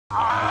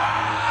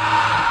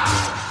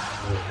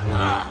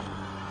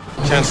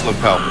Chancellor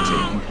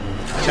Palpatine.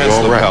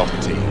 Chancellor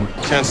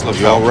Palpatine. Chancellor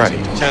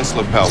Palpatine.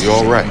 Chancellor Palpatine.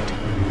 You're right.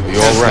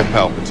 You're right,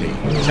 Palpatine.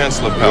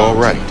 Chancellor Palpatine.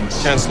 You're right.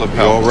 Chancellor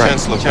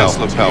Palpatine.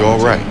 Chancellor Palpatine. You're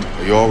right.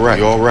 You're right.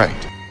 You're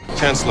right.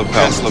 Chancellor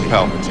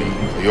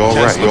Palpatine. You're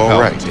right. You're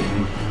right.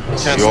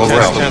 Chancellor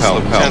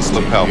Palpatine.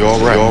 Chancellor Palpatine. You're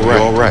right. You're right.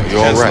 You're right.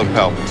 Chancellor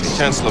Palpatine.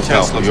 Chancellor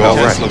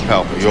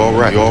Palpatine. You're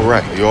right. You're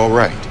right. You're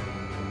right.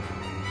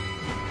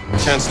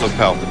 Chancellor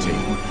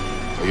Palpatine.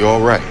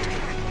 You're right.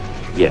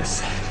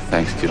 Yes,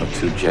 thanks to your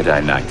 2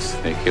 Jedi Knights,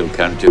 they killed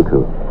Count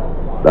Dooku.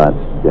 But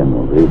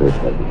General Grievous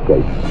has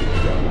escaped.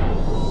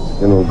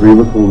 General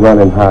Grievous will run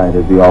and hide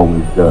as he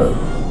always does.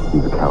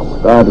 He's a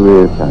coward. But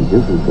with Count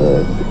Dooku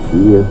dead,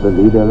 he is the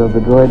leader of the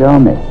droid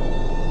army.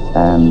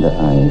 And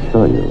I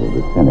assure you,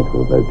 the Senate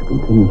will vote to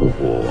continue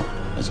the war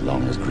as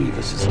long as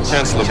Grievous is alive.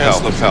 Chancellor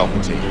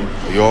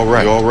Palpatine. You're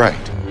right. You're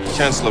right.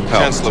 Chancellor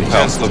Palpatine.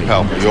 Chancellor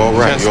Palpatine. You're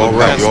right. You're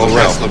right. You're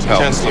right.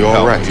 You're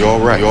right. You're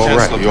right. You're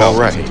right. You're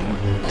right.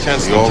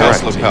 Chancellor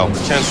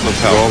Palpatine. Chancellor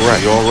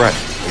Palpatine. You're right.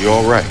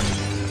 You're right.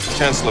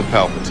 Chancellor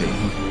Palpatine.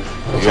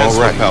 You're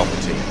right.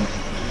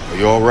 Palpatine.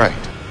 You're right.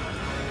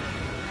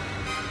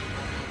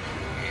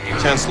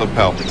 Chancellor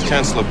Palpatine.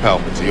 Chancellor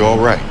Palpatine. You're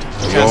right.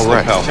 You're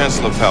right.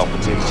 Chancellor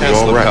Palpatine.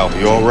 Chancellor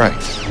Palpatine. You're right.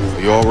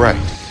 You're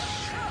right.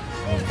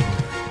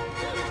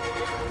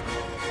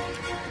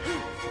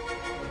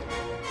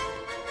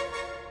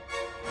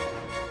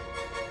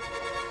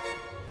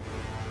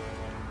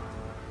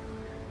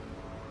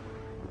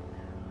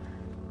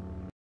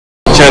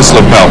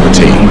 Chancellor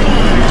Palpatine.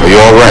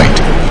 You're right.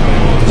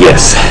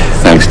 Yes,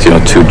 thanks to your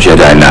 2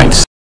 Jedi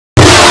Knights.